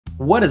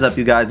What is up,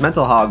 you guys?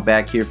 Mental Hog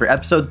back here for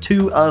episode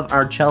 2 of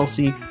our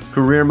Chlesea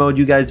Career Mode.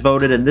 You guys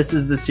voted, and this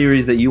is the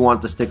series that you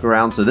want to stick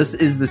around, so this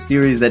is the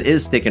series that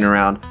is sticking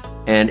around.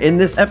 And in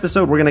this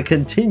episode, we're going to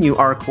continue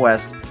our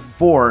quest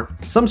for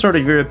some sort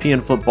of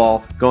European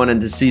football going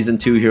into Season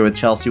 2 here with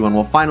Chlesea, when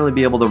we'll finally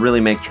be able to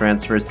really make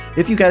transfers.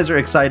 If you guys are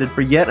excited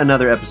for yet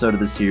another episode of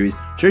the series,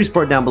 show your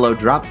support down below,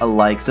 drop a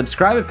like,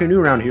 subscribe if you're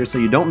new around here so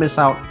you don't miss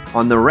out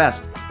on the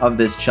rest of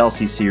this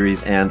Chlesea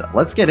series, and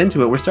let's get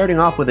into it. We're starting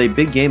off with a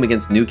big game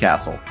against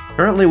Newcastle.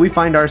 Currently, we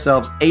find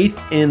ourselves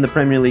 8th in the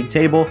Premier League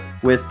table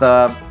with,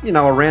 a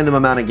random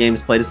amount of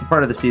games played. It's the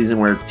part of the season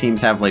where teams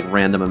have, like,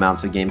 random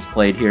amounts of games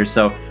played here.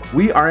 So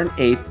we are in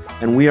 8th,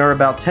 and we are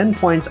about 10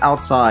 points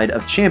outside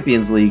of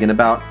Champions League and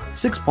about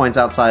 6 points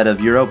outside of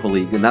Europa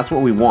League, and that's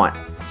what we want.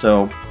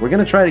 So we're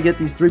going to try to get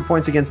these 3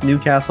 points against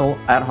Newcastle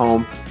at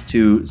home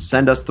to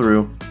send us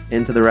through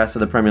into the rest of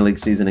the Premier League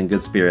season in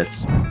good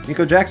spirits.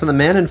 Nico Jackson, the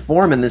man in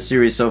form in this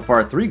series so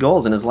far, 3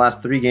 goals in his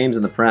last 3 games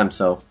in the Prem,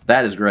 so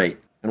that is great.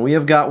 And we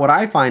have got what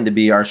I find to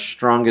be our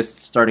strongest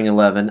starting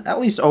 11, at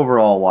least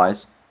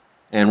overall-wise.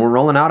 And we're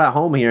rolling out at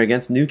home here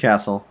against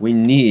Newcastle. We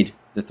need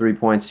the 3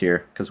 points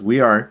here, because we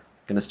are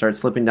going to start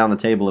slipping down the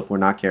table if we're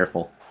not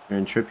careful. We're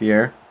in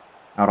Trippier,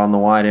 out on the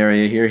wide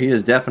area here. He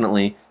is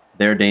definitely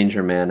their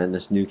danger man in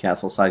this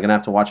Newcastle side. Going to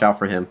have to watch out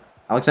for him.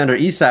 Alexander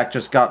Isak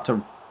just got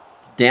to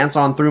dance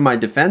on through my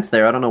defense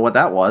there. I don't know what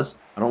that was.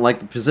 I don't like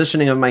the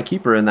positioning of my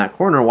keeper in that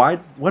corner.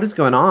 What is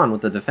going on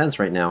with the defense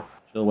right now?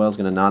 Chilwell's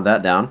going to nod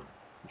that down.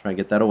 Try and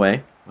get that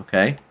away.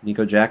 Okay,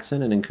 Nico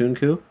Jackson and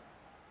Nkunku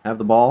have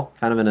the ball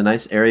kind of in a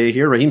nice area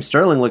here. Raheem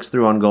Sterling looks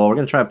through on goal. We're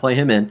going to try to play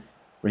him in.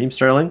 Raheem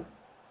Sterling.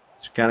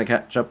 Just kind of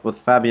catch up with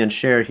Fabian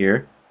Schär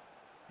here.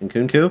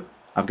 Nkunku.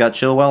 I've got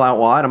Chilwell out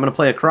wide. I'm going to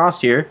play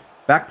across here.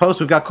 Back post,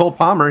 we've got Cole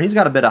Palmer. He's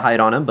got a bit of height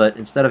on him, but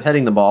instead of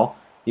heading the ball,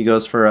 he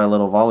goes for a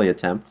little volley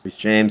attempt. Reece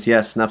James,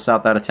 yes, snuffs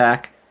out that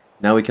attack.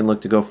 Now we can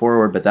look to go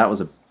forward, but that was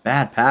a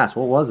bad pass.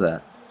 What was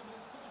that?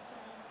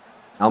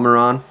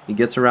 Almiron, he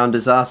gets around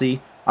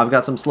Disasi. I've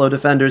got some slow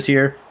defenders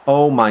here.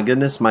 Oh my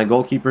goodness, my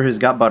goalkeeper has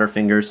got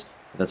butterfingers.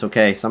 That's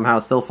okay. Somehow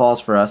it still falls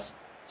for us.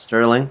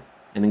 Sterling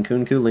and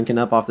Nkunku linking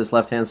up off this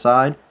left-hand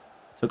side.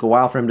 Took a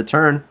while for him to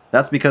turn.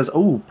 That's because,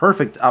 oh,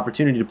 perfect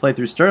opportunity to play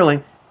through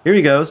Sterling. Here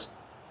he goes.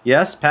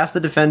 Yes, past the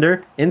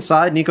defender.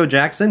 Inside, Nico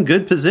Jackson.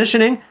 Good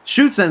positioning.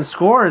 Shoots and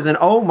scores. And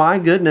oh my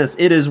goodness,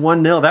 it is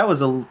 1-0. That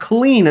was a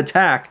clean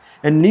attack.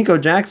 And Nico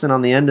Jackson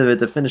on the end of it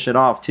to finish it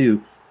off,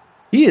 too.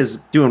 He is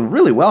doing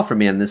really well for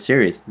me in this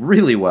series.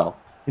 Really well.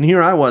 And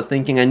here I was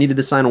thinking I needed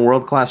to sign a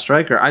world-class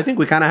striker. I think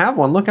we kind of have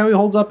one. Look how he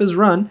holds up his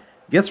run.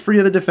 Gets free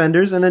of the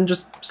defenders and then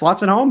just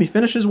slots it home. He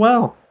finishes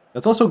well.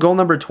 That's also goal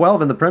number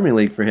 12 in the Premier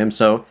League for him.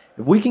 So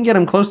if we can get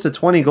him close to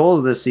 20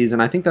 goals this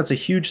season, I think that's a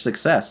huge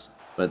success.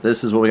 But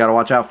this is what we got to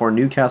watch out for.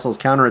 Newcastle's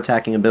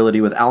counter-attacking ability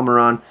with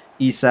Almiron,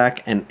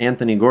 Isak, and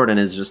Anthony Gordon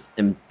is just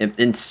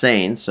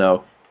insane.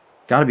 So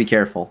got to be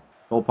careful.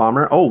 Cole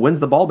Palmer. Oh,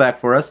 wins the ball back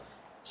for us.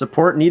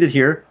 Support needed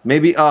here.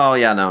 Maybe. Oh,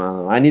 yeah,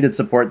 no. I needed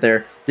support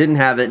there. Didn't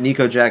have it.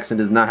 Nico Jackson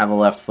does not have a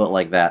left foot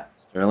like that.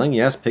 Sterling,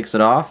 yes, picks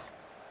it off.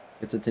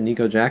 Gets it to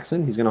Nico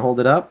Jackson. He's going to hold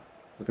it up.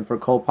 Looking for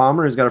Cole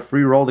Palmer. He's got a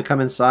free roll to come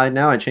inside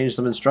now. I changed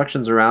some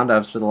instructions around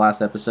after the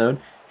last episode.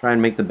 Try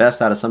and make the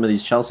best out of some of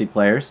these Chlesea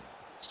players.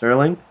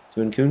 Sterling to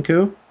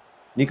Nkunku.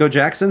 Nico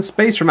Jackson.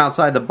 Space from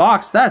outside the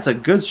box. That's a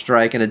good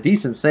strike and a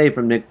decent save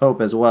from Nick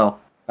Pope as well.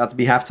 About to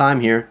be halftime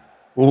here.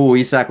 Ooh,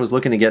 Isak was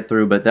looking to get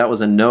through, but that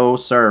was a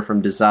no-sir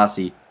from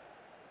Disasi.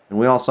 And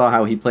we all saw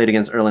how he played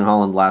against Erling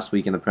Haaland last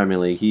week in the Premier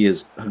League. He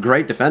is a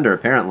great defender,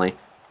 apparently.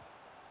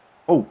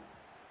 Oh,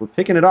 we're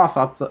picking it off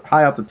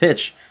high up the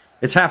pitch.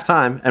 It's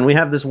halftime, and we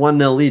have this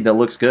 1-0 lead that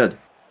looks good.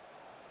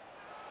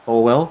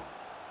 Colwill.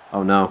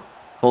 Oh, no.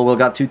 Colwill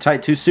got too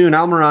tight too soon.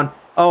 Almiron.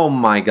 Oh,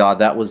 my God.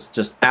 That was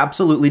just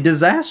absolutely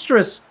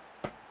disastrous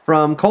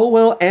from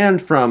Colwill and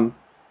from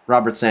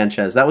Robert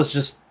Sanchez.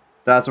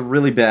 That's a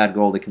really bad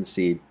goal to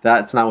concede.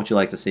 That's not what you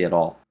like to see at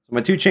all. So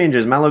my 2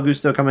 changes. Malo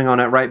Gusto coming on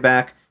at right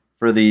back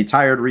for the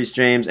tired Reece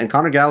James, and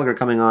Conor Gallagher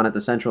coming on at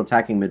the central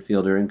attacking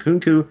midfielder. And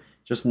Nkunku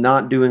just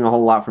not doing a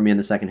whole lot for me in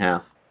the second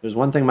half. There's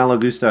one thing Malo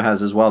Gusto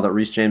has as well that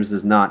Reece James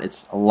does not.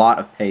 It's a lot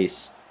of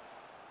pace.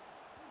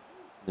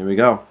 There we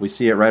go. We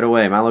see it right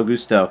away. Malo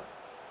Gusto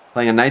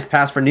playing a nice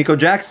pass for Nico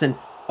Jackson.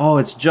 Oh,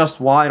 it's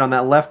just wide on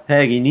that left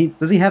peg.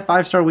 Does he have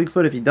 5-star weak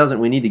foot? If he doesn't,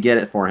 we need to get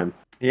it for him.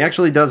 He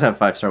actually does have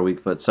 5-star weak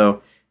foot,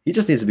 so he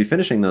just needs to be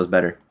finishing those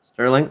better.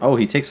 Sterling. Oh,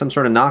 he takes some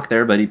sort of knock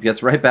there, but he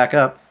gets right back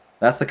up.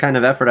 That's the kind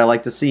of effort I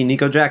like to see.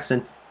 Nico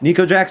Jackson.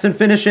 Nico Jackson,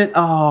 finish it.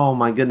 Oh,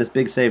 my goodness.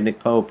 Big save, Nick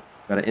Pope.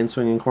 Got an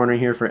in-swinging corner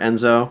here for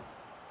Enzo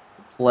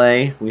to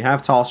play. We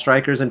have tall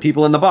strikers and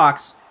people in the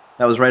box.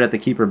 That was right at the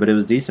keeper, but it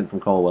was decent from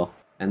Colwill.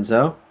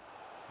 Enzo,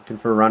 looking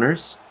for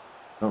runners.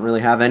 Don't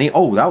really have any.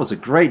 Oh, that was a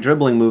great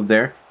dribbling move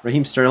there.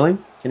 Raheem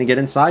Sterling. Can he get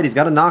inside? He's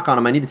got a knock on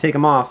him. I need to take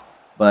him off,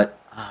 but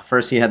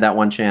first he had that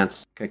one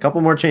chance. Okay, a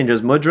couple more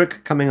changes.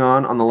 Mudryk coming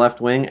on the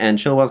left wing, and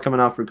Chilwell's coming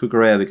off for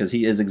Cucurella because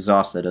he is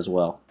exhausted as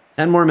well.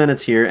 10 more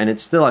minutes here, and it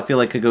still, I feel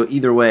like, could go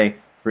either way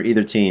for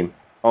either team.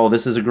 Oh,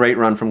 this is a great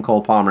run from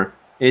Cole Palmer.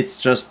 It's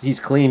just, he's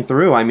clean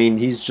through. I mean,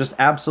 he's just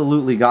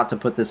absolutely got to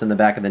put this in the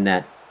back of the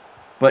net.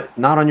 But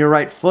not on your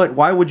right foot.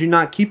 Why would you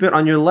not keep it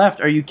on your left?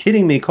 Are you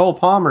kidding me? Cole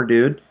Palmer,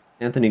 dude.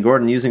 Anthony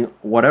Gordon using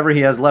whatever he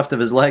has left of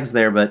his legs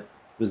there, but it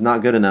was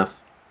not good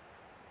enough.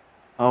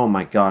 Oh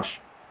my gosh.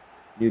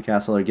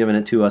 Newcastle are giving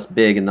it to us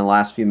big in the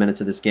last few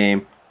minutes of this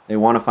game. They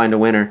want to find a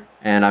winner,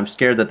 and I'm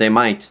scared that they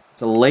might.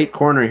 It's a late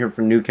corner here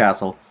from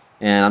Newcastle,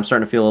 and I'm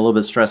starting to feel a little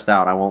bit stressed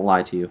out. I won't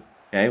lie to you.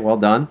 Okay, well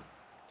done.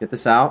 Get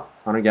this out.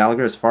 Conor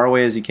Gallagher as far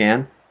away as you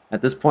can.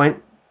 At this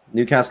point,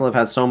 Newcastle have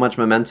had so much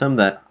momentum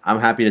that I'm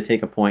happy to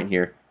take a point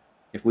here.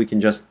 If we can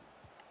just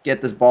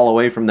get this ball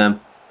away from them,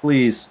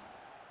 please.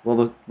 Will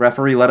the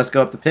referee let us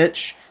go up the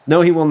pitch?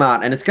 No, he will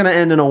not, and it's going to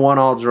end in a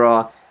 1-1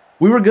 draw.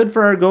 We were good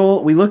for our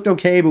goal. We looked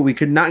okay, but we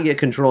could not get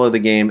control of the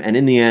game, and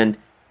in the end,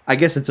 I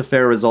guess it's a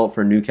fair result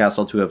for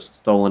Newcastle to have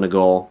stolen a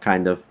goal,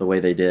 kind of, the way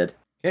they did.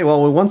 Okay,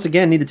 well, we once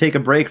again need to take a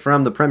break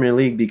from the Premier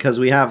League because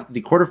we have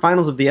the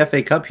quarterfinals of the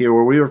FA Cup here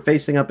where we were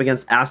facing up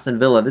against Aston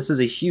Villa. This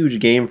is a huge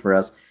game for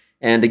us.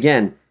 And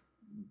again,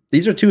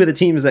 these are two of the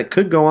teams that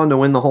could go on to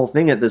win the whole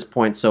thing at this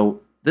point,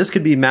 so this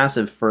could be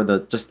massive for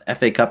the just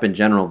FA Cup in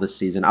general this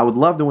season. I would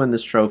love to win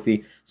this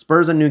trophy.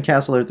 Spurs and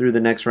Newcastle are through the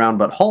next round,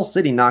 but Hull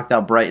City knocked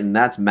out Brighton.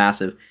 That's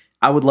massive.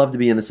 I would love to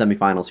be in the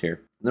semifinals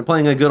here. They're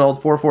playing a good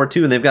old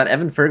 4-4-2, and they've got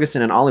Evan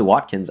Ferguson and Ollie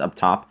Watkins up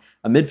top.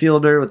 A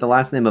midfielder with the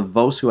last name of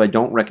Vos, who I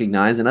don't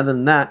recognize, and other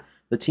than that,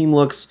 the team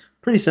looks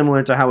pretty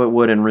similar to how it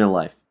would in real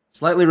life.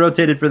 Slightly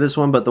rotated for this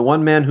one, but the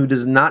one man who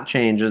does not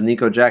change is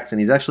Nico Jackson.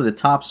 He's actually the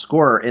top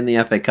scorer in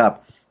the FA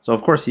Cup, so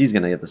of course he's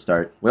going to get the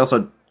start. We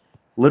also,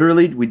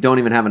 literally, we don't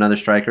even have another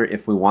striker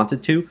if we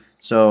wanted to,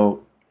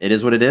 so it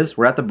is what it is.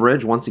 We're at the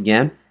bridge once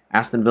again.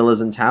 Aston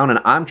Villa's in town, and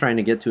I'm trying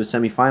to get to a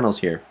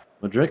semifinals here.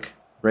 Mudryk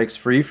breaks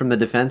free from the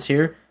defense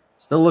here.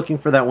 Still looking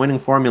for that winning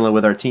formula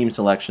with our team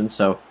selection,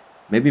 so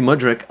maybe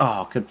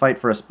Mudryk, could fight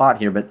for a spot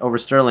here, but over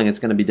Sterling it's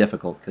going to be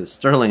difficult because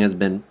Sterling has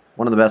been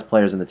one of the best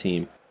players in the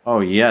team. Oh,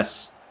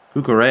 yes.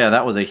 Cucurella,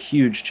 that was a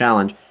huge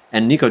challenge.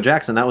 And Nico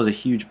Jackson, that was a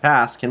huge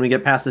pass. Can we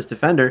get past this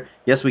defender?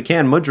 Yes, we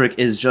can. Mudryk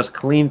is just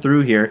clean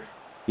through here.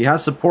 He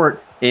has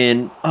support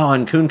in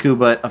Nkunku,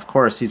 but of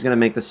course he's going to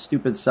make the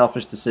stupid,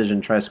 selfish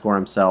decision, try to score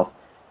himself.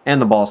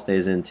 And the ball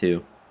stays in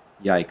too.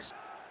 Yikes.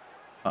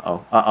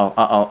 Uh-oh, uh-oh,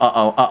 uh-oh,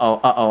 uh-oh, uh-oh,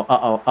 uh-oh,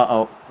 uh-oh,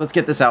 uh-oh. Let's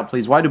get this out,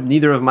 please. Why do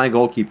neither of my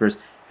goalkeepers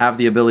have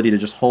the ability to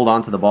just hold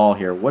on to the ball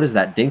here? What is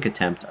that dink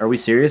attempt? Are we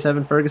serious,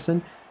 Evan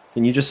Ferguson?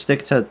 Can you just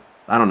stick to,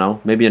 I don't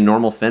know, maybe a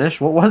normal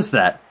finish? What was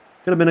that?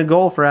 Could have been a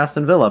goal for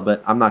Aston Villa,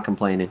 but I'm not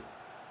complaining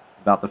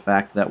about the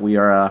fact that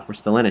we're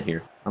still in it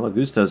here. Malo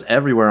Gusto's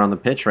everywhere on the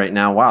pitch right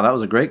now. Wow, that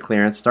was a great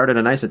clearance. Started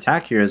a nice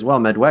attack here as well.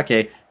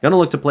 Medweke gonna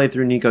look to play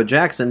through Nico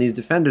Jackson. These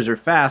defenders are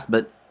fast,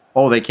 but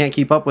they can't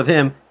keep up with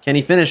him. Can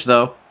he finish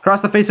though?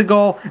 Cross the face of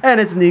goal, and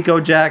it's Nico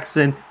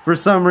Jackson. For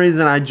some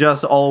reason, I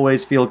just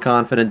always feel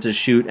confident to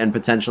shoot and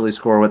potentially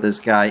score with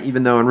this guy,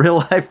 even though in real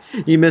life,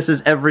 he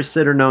misses every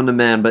sitter known to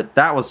man. But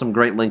that was some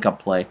great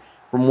link-up play.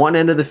 From one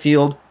end of the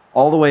field,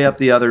 all the way up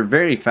the other,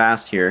 very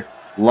fast here.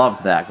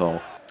 Loved that goal.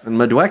 And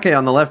Madueke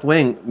on the left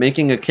wing,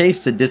 making a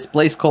case to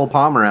displace Cole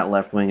Palmer at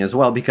left wing as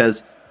well,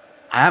 because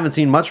I haven't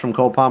seen much from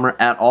Cole Palmer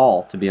at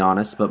all, to be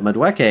honest. But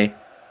Madueke,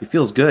 he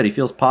feels good. He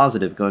feels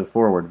positive going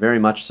forward, very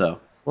much so.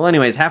 Well,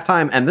 anyways,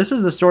 halftime, and this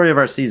is the story of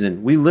our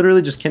season. We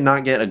literally just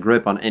cannot get a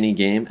grip on any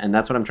game, and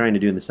that's what I'm trying to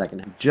do in the second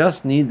half.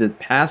 Just need to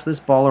pass this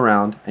ball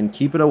around and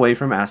keep it away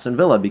from Aston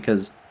Villa,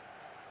 because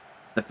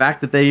the fact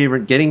that they are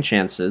getting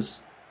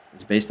chances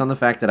is based on the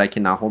fact that I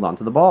cannot hold on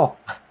to the ball.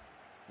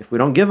 If we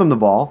don't give them the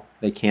ball,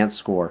 they can't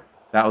score.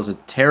 That was a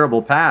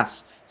terrible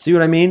pass. See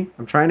what I mean?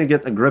 I'm trying to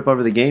get a grip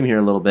over the game here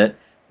a little bit,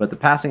 but the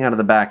passing out of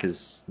the back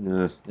is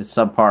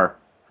subpar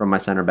from my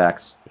center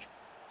backs.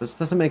 This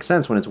doesn't make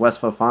sense when it's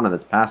West Fofana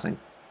that's passing.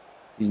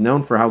 He's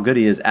known for how good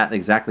he is at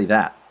exactly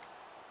that.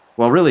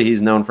 Well, really,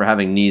 he's known for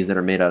having knees that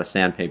are made out of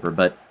sandpaper,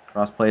 but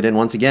cross-played in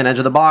once again, edge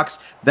of the box.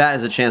 That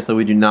is a chance that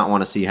we do not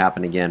want to see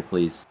happen again,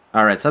 please.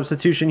 All right,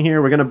 substitution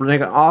here. We're going to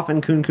bring off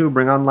Nkunku,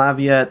 bring on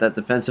Lavia at that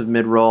defensive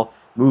mid-roll,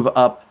 move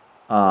up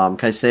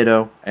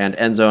Caicedo and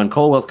Enzo, and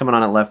Colwell's coming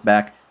on at left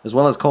back, as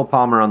well as Cole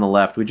Palmer on the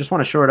left. We just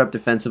want to shore it up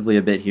defensively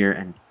a bit here,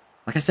 and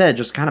like I said,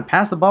 just kind of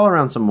pass the ball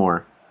around some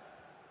more.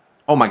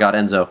 Oh my god,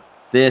 Enzo.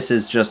 This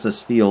is just a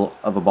steal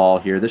of a ball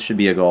here. This should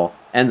be a goal.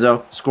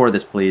 Enzo, score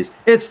this, please.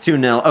 It's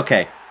 2-0.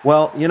 Okay,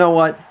 well, you know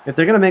what? If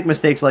they're going to make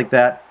mistakes like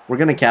that, we're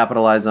going to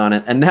capitalize on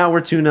it. And now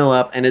we're 2-0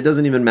 up, and it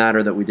doesn't even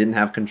matter that we didn't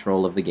have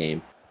control of the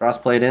game. Cross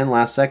played in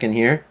last second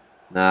here.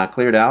 Nah,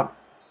 cleared out.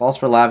 Falls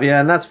for Lavia,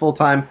 and that's full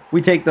time.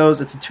 We take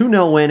those. It's a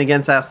 2-0 win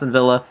against Aston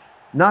Villa.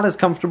 Not as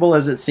comfortable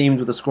as it seemed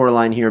with the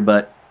scoreline here,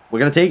 but we're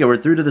going to take it. We're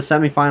through to the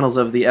semifinals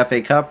of the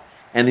FA Cup.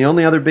 And the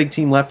only other big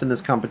team left in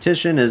this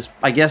competition is,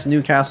 I guess,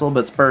 Newcastle,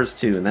 but Spurs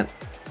too. And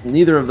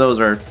neither of those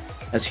are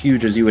as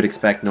huge as you would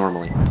expect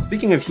normally.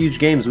 Speaking of huge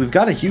games, we've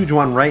got a huge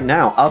one right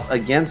now up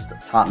against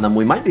Tottenham.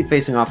 We might be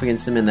facing off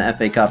against them in the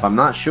FA Cup. I'm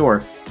not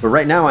sure. But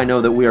right now I know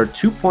that we are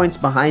 2 points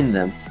behind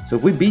them. So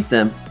if we beat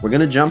them, we're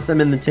going to jump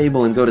them in the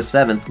table and go to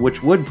 7th,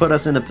 which would put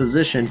us in a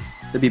position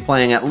to be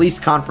playing at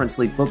least Conference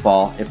League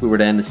football if we were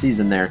to end the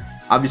season there.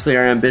 Obviously,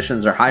 our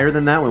ambitions are higher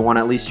than that. We want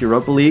at least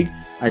Europa League.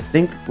 I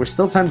think we're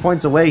still 10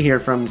 points away here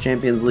from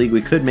Champions League.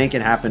 We could make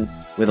it happen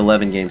with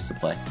 11 games to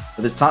play.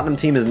 But this Tottenham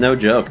team is no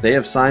joke. They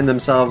have signed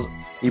themselves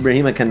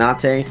Ibrahima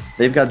Konate.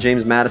 They've got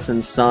James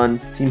Maddison's son.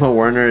 Timo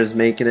Werner is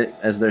making it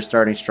as their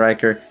starting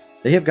striker.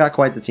 They have got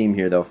quite the team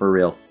here, though, for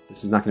real.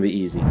 This is not going to be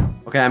easy.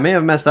 Okay, I may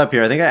have messed up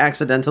here. I think I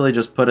accidentally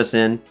just put us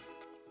in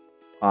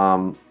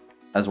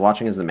as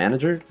watching as the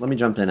manager. Let me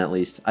jump in at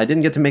least. I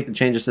didn't get to make the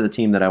changes to the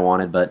team that I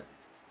wanted, but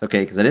it's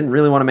okay, because I didn't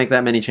really want to make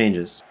that many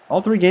changes.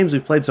 All 3 games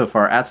we've played so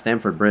far at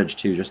Stamford Bridge,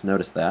 too. Just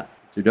noticed that.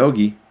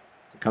 Udogie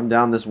to come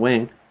down this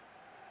wing.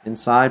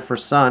 Inside for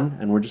Son,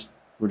 and we're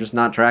just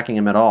not tracking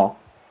him at all.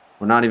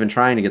 We're not even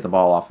trying to get the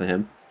ball off of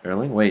him.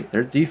 Sterling, wait,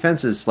 their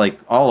defense is like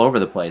all over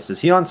the place.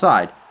 Is he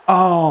onside?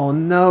 Oh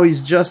no,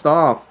 he's just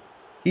off.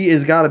 He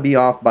has got to be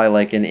off by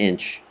like an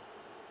inch.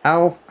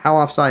 How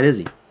offside is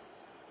he?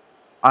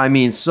 I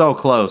mean, so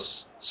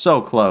close.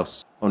 So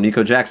close. Oh,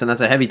 Nico Jackson,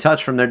 that's a heavy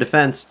touch from their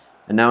defense.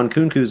 And now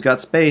Nkunku's got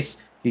space.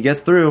 He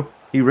gets through.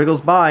 He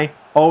wriggles by.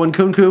 Oh,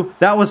 Nkunku,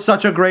 that was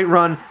such a great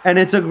run, and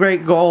it's a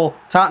great goal.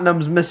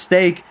 Tottenham's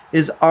mistake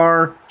is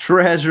our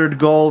treasured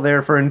goal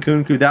there for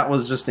Nkunku. That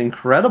was just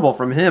incredible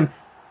from him.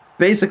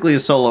 Basically a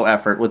solo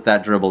effort with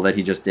that dribble that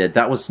he just did.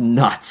 That was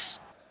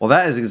nuts. Well,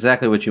 that is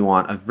exactly what you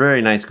want. A very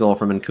nice goal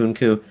from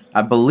Nkunku.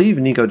 I believe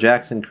Nico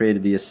Jackson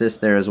created the assist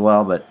there as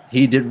well, but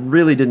he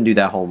really didn't do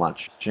that whole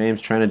much.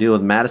 James trying to deal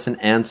with Maddison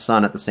and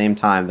Son at the same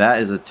time.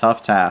 That is a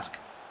tough task,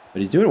 but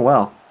he's doing it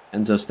well.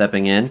 Enzo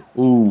stepping in.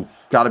 Ooh,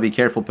 got to be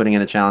careful putting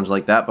in a challenge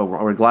like that, but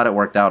we're glad it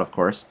worked out, of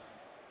course.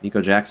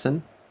 Nico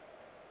Jackson.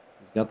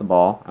 He's got the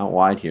ball out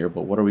wide here,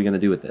 but what are we going to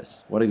do with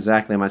this? What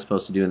exactly am I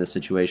supposed to do in this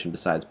situation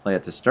besides play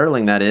it to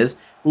Sterling, that is?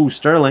 Ooh,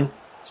 Sterling.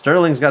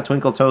 Sterling's got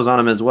twinkle toes on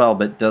him as well,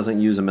 but doesn't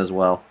use them as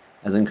well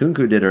as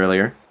Nkunku did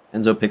earlier.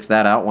 Enzo picks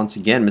that out. Once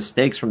again,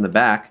 mistakes from the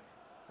back,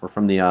 or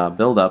from the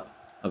build-up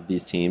of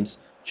these teams.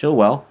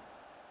 Chilwell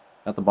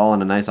got the ball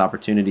in a nice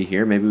opportunity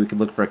here. Maybe we could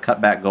look for a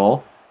cutback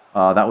goal.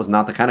 That was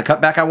not the kind of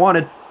cutback I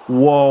wanted.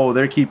 Whoa,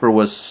 their keeper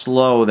was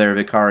slow there,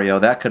 Vicario.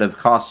 That could have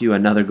cost you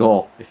another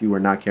goal if you were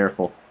not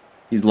careful.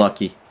 He's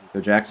lucky. Nico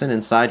Jackson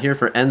inside here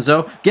for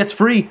Enzo. Gets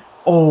free.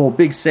 Oh,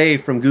 big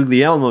save from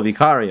Guglielmo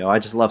Vicario. I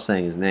just love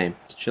saying his name.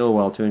 It's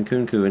Chilwell to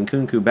Nkunku.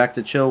 Nkunku back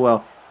to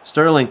Chilwell.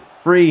 Sterling,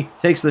 free,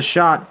 takes the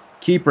shot.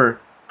 Keeper,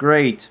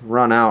 great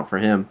run out for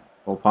him.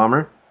 Cole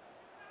Palmer.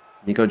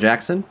 Nico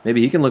Jackson.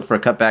 Maybe he can look for a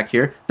cutback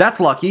here. That's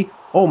lucky.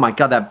 Oh my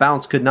god, that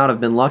bounce could not have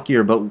been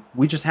luckier, but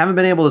we just haven't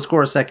been able to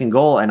score a second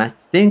goal, and I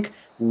think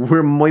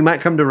we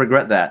might come to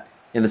regret that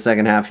in the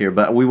second half here,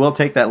 but we will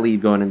take that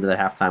lead going into the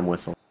halftime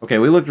whistle. Okay,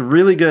 we looked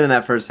really good in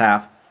that first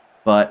half,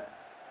 but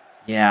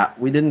yeah,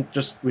 we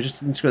just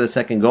didn't score the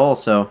second goal,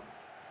 so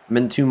I'm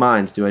in 2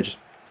 minds. Do I just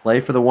play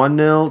for the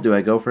 1-0? Do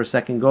I go for a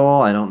second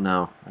goal? I don't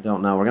know. We're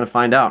going to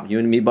find out. You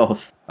and me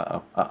both.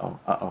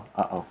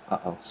 Uh-oh.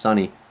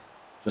 Sonny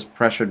just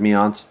pressured me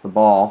onto the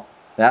ball.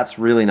 That's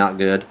really not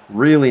good.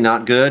 Really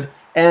not good.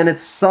 And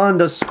it's Son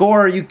to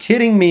score. Are you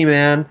kidding me,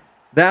 man?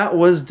 That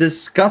was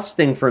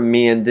disgusting from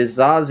me. And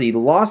Dizazi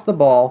lost the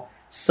ball.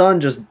 Son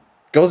just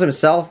goes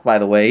himself, by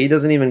the way. He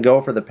doesn't even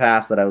go for the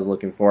pass that I was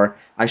looking for.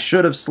 I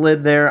should have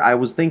slid there. I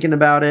was thinking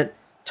about it.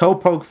 Toe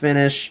poke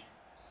finish.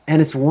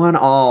 And it's 1-1.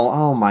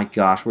 Oh my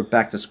gosh. We're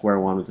back to square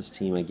one with this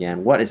team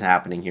again. What is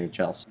happening here,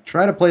 Chelsea?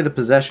 Try to play the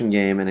possession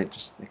game, and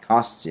it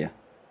costs you.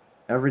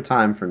 Every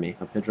time for me.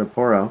 Pedro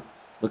Porro.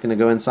 Looking to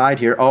go inside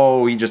here.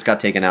 Oh, he just got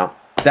taken out.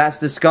 That's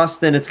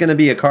disgusting. It's going to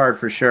be a card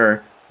for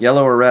sure.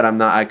 Yellow or red,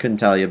 I couldn't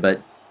tell you,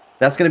 but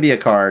that's going to be a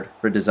card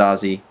for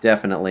Dizazi,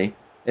 definitely.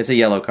 It's a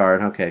yellow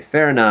card. Okay,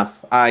 fair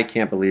enough. I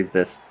can't believe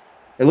this.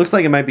 It looks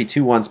like it might be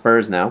 2-1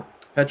 Spurs now.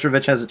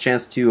 Petrovic has a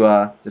chance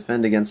to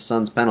defend against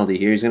Son's penalty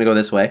here. He's going to go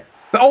this way.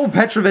 Oh,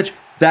 Petrovic!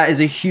 That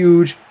is a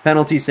huge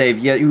penalty save.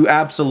 Yeah, you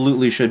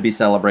absolutely should be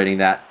celebrating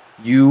that.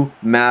 You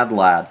mad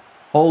lad.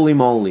 Holy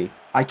moly.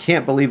 I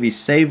can't believe he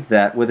saved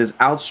that with his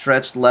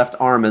outstretched left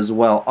arm as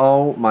well.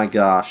 Oh my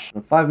gosh.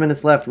 With 5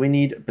 minutes left, we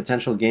need a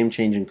potential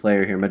game-changing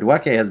player here.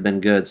 Madueke has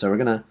been good, so we're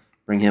going to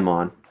bring him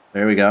on.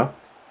 There we go.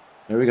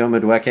 There we go,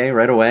 Madueke,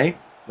 right away.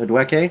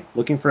 Madueke,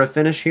 looking for a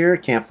finish here.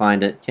 Can't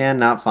find it.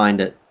 Cannot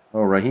find it.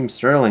 Oh, Raheem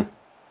Sterling.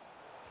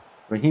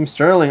 Raheem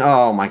Sterling.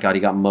 Oh my god,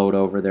 he got mowed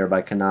over there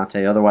by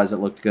Konate. Otherwise, it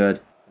looked good.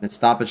 And it's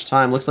stoppage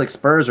time. Looks like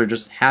Spurs are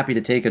just happy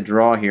to take a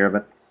draw here,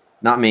 but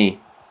not me.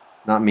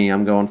 Not me.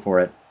 I'm going for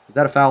it. Is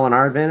that a foul on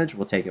our advantage?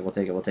 We'll take it. We'll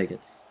take it. We'll take it.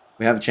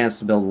 We have a chance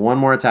to build one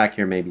more attack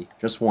here, maybe.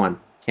 Just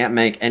one. Can't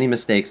make any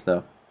mistakes,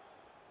 though.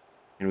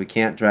 And we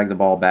can't drag the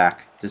ball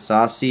back. To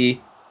Sassi,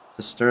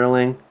 to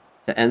Sterling,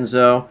 to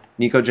Enzo,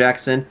 Nico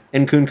Jackson,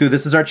 Nkunku.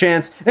 This is our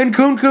chance.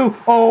 Nkunku!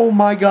 Oh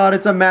my god,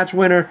 it's a match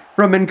winner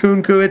from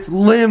Nkunku. It's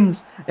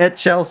limbs at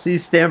Chelsea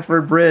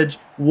Stamford Bridge.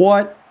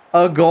 What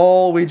a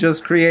goal we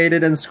just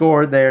created and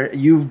scored there.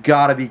 You've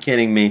got to be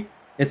kidding me.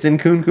 It's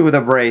Nkunku with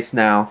a brace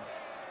now.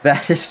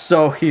 That is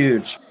so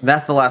huge.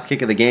 That's the last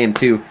kick of the game,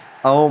 too.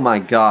 Oh my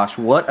gosh,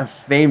 what a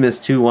famous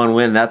 2-1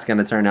 win that's going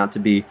to turn out to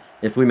be.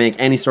 If we make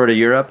any sort of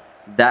Europe,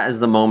 That is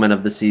the moment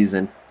of the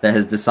season that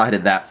has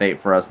decided that fate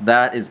for us.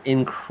 That is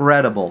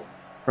incredible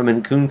from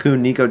Nkunku,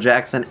 Nico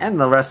Jackson, and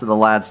the rest of the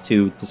lads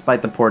too,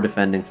 despite the poor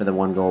defending for the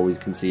 1 goal we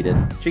conceded.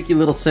 Cheeky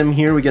little sim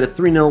here. We get a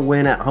 3-0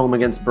 win at home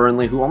against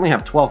Burnley, who only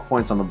have 12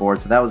 points on the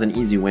board, so that was an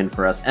easy win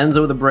for us.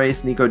 Enzo with a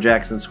brace, Nico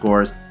Jackson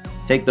scores.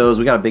 Take those.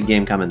 We got a big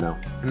game coming though.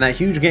 And that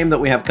huge game that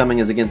we have coming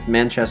is against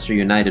Manchester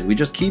United. We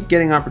just keep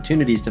getting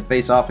opportunities to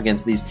face off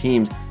against these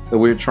teams that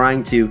we're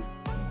trying to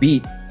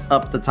beat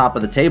up the top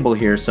of the table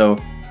here, so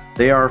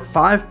they are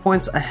 5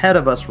 points ahead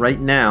of us right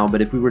now, but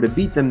if we were to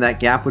beat them, that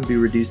gap would be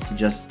reduced to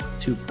just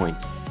 2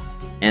 points.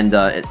 And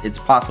it's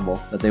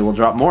possible that they will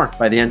drop more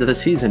by the end of the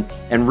season.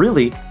 And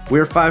really,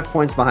 we're 5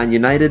 points behind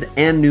United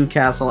and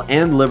Newcastle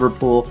and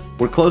Liverpool.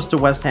 We're close to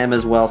West Ham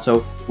as well,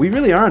 so we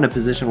really are in a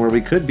position where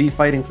we could be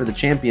fighting for the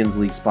Champions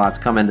League spots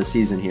come end of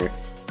season here.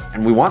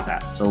 And we want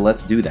that, so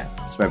let's do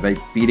that. Start by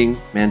beating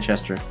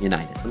Manchester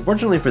United.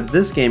 Unfortunately for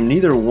this game,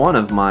 neither one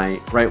of my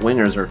right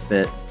wingers are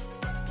fit.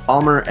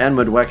 Palmer and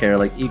Madueke are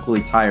like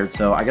equally tired,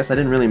 so I guess I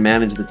didn't really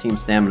manage the team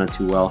stamina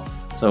too well.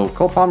 So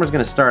Cole Palmer's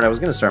going to start. I was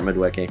going to start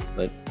Madueke,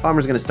 but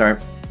Palmer's going to start.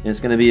 And it's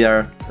going to be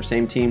our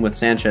same team with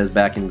Sanchez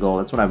back in goal.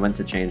 That's what I went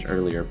to change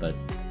earlier, but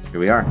here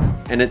we are.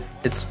 And it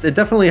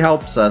definitely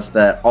helps us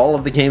that all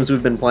of the games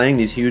we've been playing,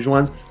 these huge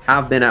ones,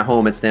 have been at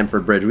home at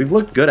Stamford Bridge. We've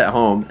looked good at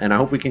home, and I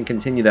hope we can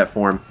continue that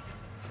form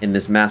in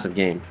this massive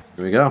game.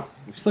 Here we go.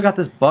 We've still got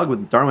this bug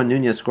with Darwin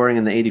Nunez scoring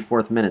in the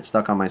 84th minute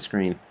stuck on my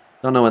screen.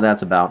 Don't know what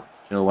that's about.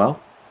 Chilwell.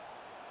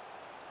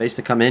 Space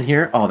to come in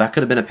here. Oh, that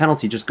could have been a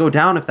penalty. Just go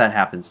down if that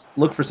happens.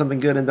 Look for something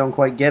good and don't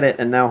quite get it.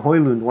 And now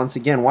Højlund once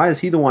again. Why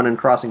is he the one in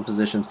crossing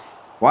positions?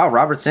 Wow,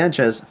 Robert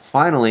Sanchez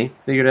finally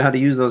figured out how to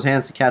use those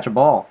hands to catch a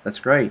ball. That's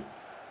great.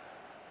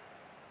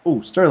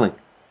 Ooh, Sterling.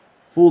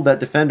 Fooled that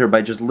defender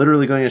by just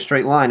literally going a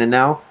straight line. And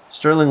now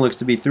Sterling looks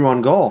to be through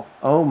on goal.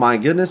 Oh my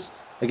goodness.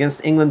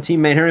 Against England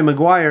teammate Harry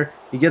Maguire.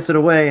 He gets it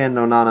away and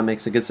Onana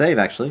makes a good save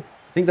actually.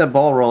 I think that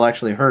ball roll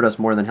actually hurt us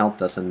more than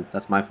helped us, and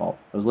that's my fault.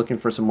 I was looking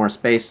for some more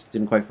space,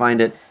 didn't quite find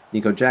it.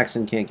 Nico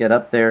Jackson can't get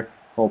up there.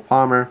 Cole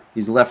Palmer,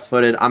 he's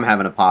left-footed. I'm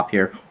having a pop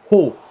here.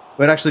 Oh,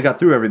 it actually got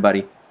through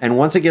everybody. And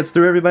once it gets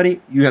through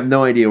everybody, you have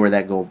no idea where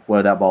that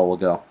ball will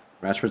go.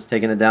 Rashford's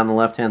taking it down the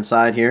left-hand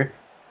side here.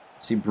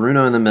 See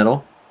Bruno in the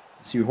middle.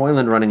 See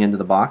Højlund running into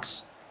the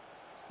box.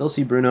 Still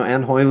see Bruno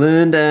and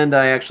Højlund, and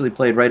I actually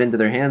played right into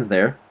their hands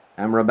there.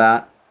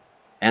 Amrabat,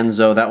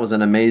 Enzo, that was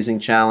an amazing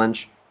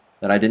challenge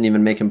that I didn't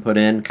even make him put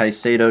in.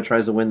 Caicedo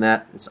tries to win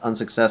that. It's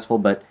unsuccessful,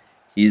 but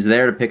he's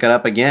there to pick it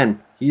up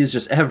again. He's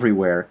just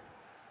everywhere.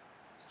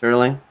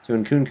 Sterling to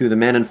Nkunku, the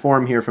man in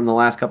form here from the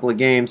last couple of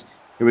games.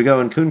 Here we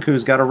go.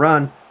 Nkunku's got to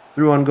run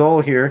through on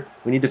goal here.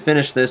 We need to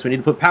finish this. We need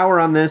to put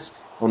power on this.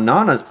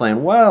 Onana's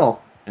playing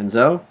well.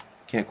 Enzo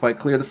can't quite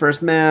clear the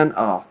first man.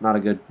 Oh, not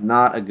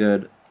a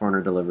good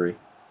corner delivery.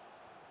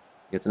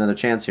 Gets another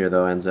chance here,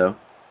 though, Enzo.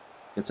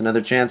 Gets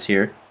another chance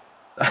here.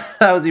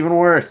 That was even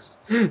worse.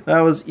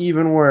 That was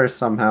even worse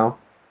somehow.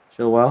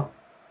 Chilwell.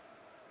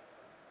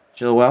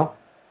 Chilwell.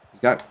 He's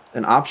got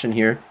an option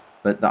here,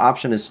 but the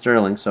option is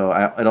Sterling, so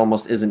it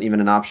almost isn't even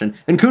an option.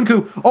 And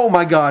Nkunku. Oh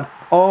my god.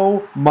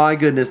 Oh my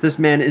goodness. This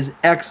man is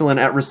excellent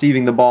at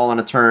receiving the ball on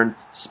a turn,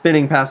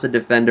 spinning past a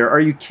defender. Are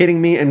you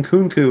kidding me? And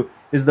Nkunku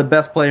is the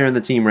best player in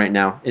the team right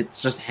now.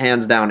 It's just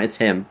hands down. It's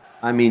him.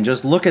 I mean,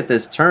 just look at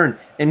this turn.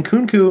 And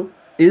Nkunku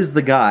is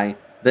the guy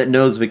that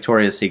knows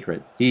Victoria's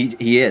Secret.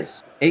 He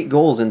is. 8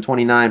 goals in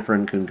 29 for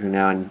Nkunku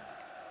now, and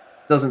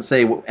doesn't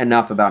say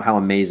enough about how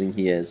amazing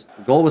he is.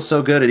 The goal was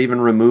so good, it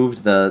even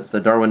removed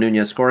the Darwin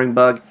Nunez scoring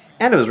bug,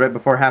 and it was right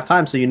before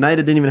halftime, so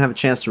United didn't even have a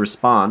chance to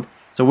respond.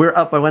 So we're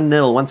up by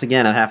 1-0 once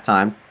again at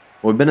halftime.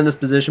 We've been in this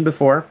position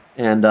before,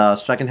 and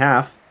second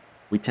half,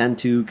 we tend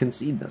to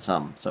concede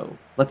some, so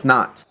let's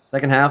not.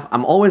 Second half,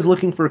 I'm always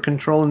looking for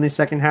control in these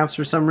second halves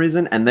for some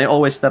reason, and they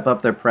always step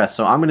up their press,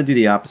 so I'm going to do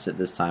the opposite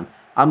this time.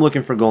 I'm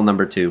looking for goal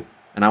number 2,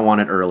 and I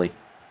want it early.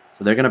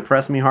 So they're going to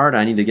press me hard.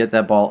 I need to get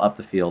that ball up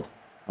the field.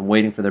 I'm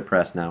waiting for their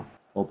press now.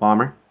 Cole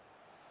Palmer.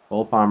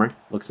 Cole Palmer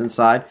looks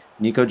inside.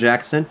 Nico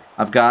Jackson.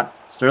 I've got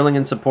Sterling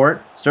in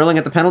support. Sterling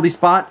at the penalty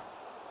spot.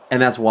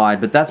 And that's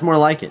wide, but that's more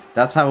like it.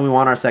 That's how we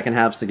want our second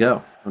halves to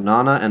go.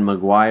 Onana and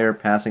Maguire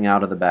passing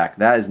out of the back.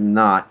 That is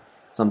not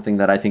something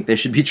that I think they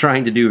should be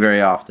trying to do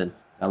very often.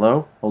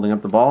 Hello, holding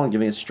up the ball and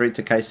giving it straight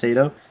to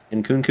Caicedo.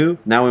 Nkunku.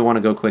 Now we want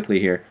to go quickly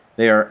here.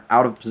 They are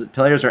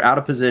players are out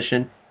of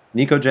position.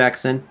 Nico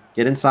Jackson,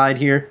 get inside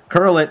here.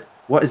 Curl it.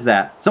 What is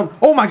that?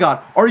 Oh my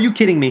god, are you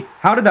kidding me?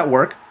 How did that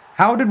work?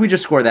 How did we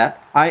just score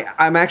that?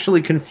 I'm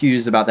actually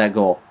confused about that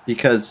goal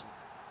because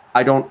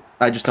I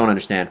just don't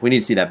understand. We need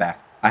to see that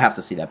back. I have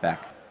to see that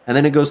back. And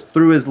then it goes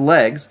through his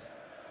legs.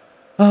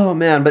 Oh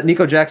man, but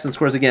Nico Jackson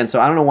scores again, so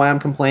I don't know why I'm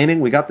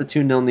complaining. We got the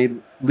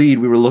 2-0 lead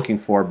we were looking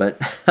for,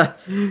 but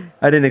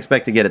I didn't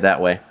expect to get it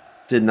that way.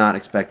 Did not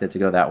expect it to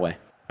go that way.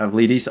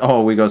 Avlidis,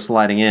 oh, we go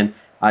sliding in.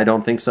 I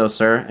don't think so,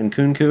 sir. And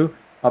Nkunku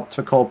up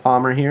to Cole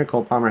Palmer here.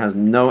 Cole Palmer has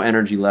no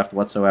energy left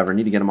whatsoever.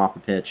 Need to get him off the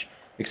pitch.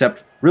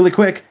 Except, really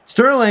quick,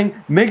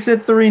 Sterling makes it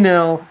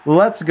 3-0.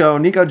 Let's go.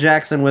 Nico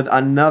Jackson with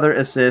another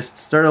assist.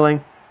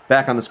 Sterling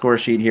back on the score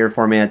sheet here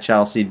for me at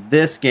Chelsea.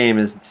 This game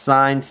is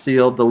signed,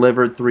 sealed,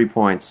 delivered, 3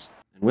 points.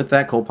 And with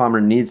that, Cole Palmer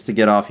needs to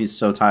get off. He's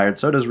so tired.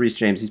 So does Reece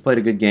James. He's played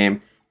a good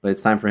game, but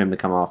it's time for him to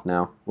come off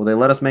now. Will they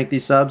let us make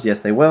these subs? Yes,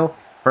 they will.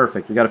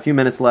 Perfect. We got a few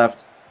minutes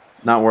left.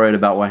 Not worried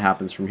about what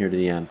happens from here to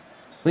the end.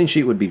 Clean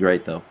sheet would be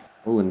great, though.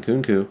 Oh, and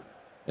Nkunku.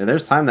 Yeah,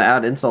 there's time to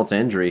add insult to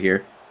injury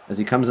here as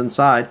he comes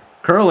inside.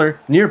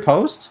 Curler, near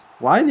post?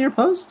 Why near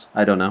post?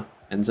 I don't know.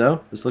 Enzo,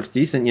 this looks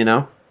decent, you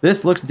know.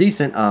 This looks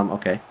decent.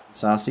 Okay.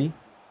 Sassi,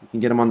 you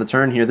can get him on the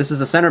turn here. This is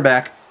a center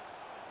back.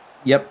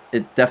 Yep,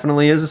 it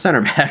definitely is a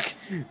center back.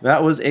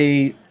 That was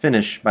a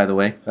finish, by the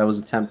way. That was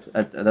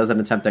an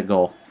attempt at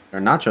goal.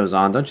 Garnacho's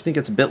on. Don't you think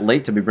it's a bit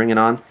late to be bringing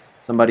on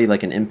somebody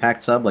like an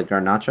impact sub like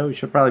Garnacho? He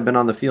should probably have been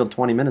on the field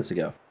 20 minutes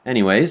ago.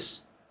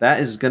 Anyways, that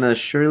is going to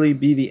surely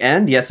be the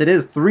end. Yes, it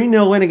is.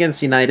 3-0 win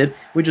against United.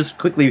 We just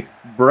quickly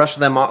brush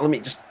them off. Let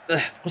me just...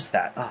 what's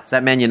that? Oh, is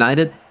that Man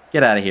United?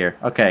 Get out of here.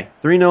 Okay,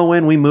 3-0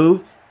 win. We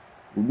move.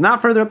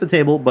 Not further up the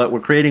table, but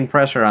we're creating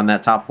pressure on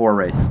that top 4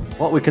 race.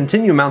 Well, we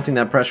continue mounting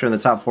that pressure in the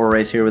top 4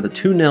 race here with a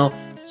 2-0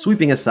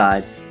 sweeping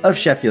aside of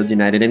Sheffield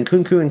United, and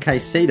Nkunku and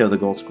Caicedo the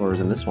goal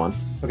scorers in this one.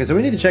 Okay, so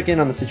we need to check in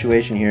on the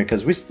situation here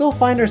because we still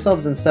find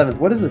ourselves in 7th.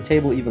 What is the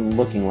table even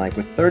looking like?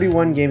 With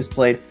 31 games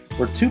played,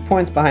 we're 2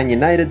 points behind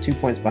United, 2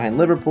 points behind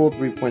Liverpool,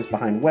 3 points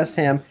behind West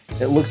Ham.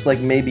 It looks like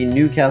maybe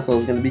Newcastle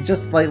is going to be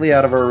just slightly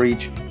out of our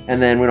reach,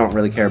 and then we don't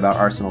really care about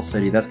Arsenal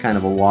City. That's kind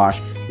of a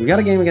wash. We've got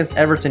a game against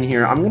Everton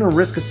here. I'm going to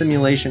risk a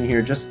simulation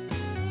here just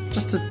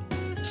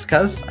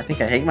because I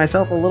think I hate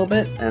myself a little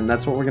bit, and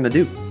that's what we're going to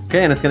do.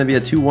 Okay, and it's going to be a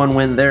 2-1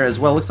 win there as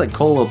well. Looks like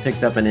Colo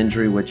picked up an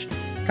injury, which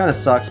kind of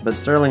sucks, but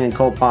Sterling and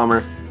Cole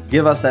Palmer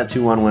give us that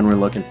 2-1 win we're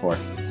looking for.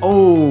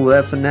 Oh,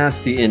 that's a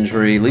nasty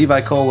injury. Levi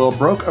Colwill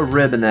broke a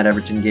rib in that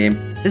Everton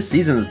game. His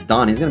season's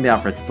done. He's going to be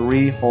out for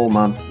 3 whole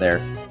months there.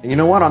 And you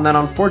know what? On that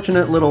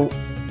unfortunate little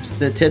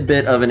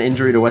tidbit of an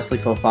injury to Wesley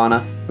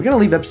Fofana, we're going to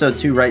leave episode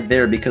 2 right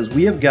there because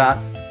we have got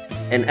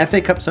an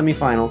FA Cup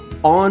semifinal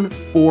on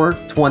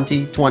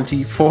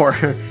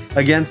 4/20/24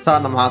 against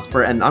Tottenham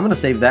Hotspur, and I'm going to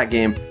save that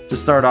game to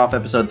start off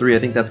episode 3. I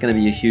think that's going to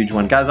be a huge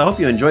one. Guys, I hope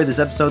you enjoyed this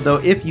episode, though.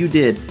 If you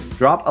did,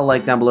 drop a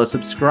like down below.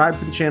 Subscribe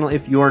to the channel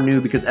if you're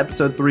new because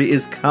episode 3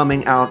 is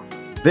coming out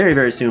very,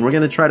 very soon. We're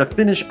going to try to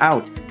finish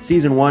out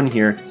season 1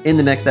 here in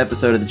the next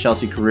episode of the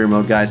Chlesea Career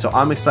Mode, guys, so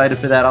I'm excited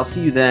for that. I'll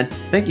see you then.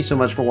 Thank you so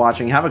much for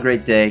watching. Have a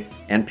great day,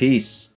 and peace.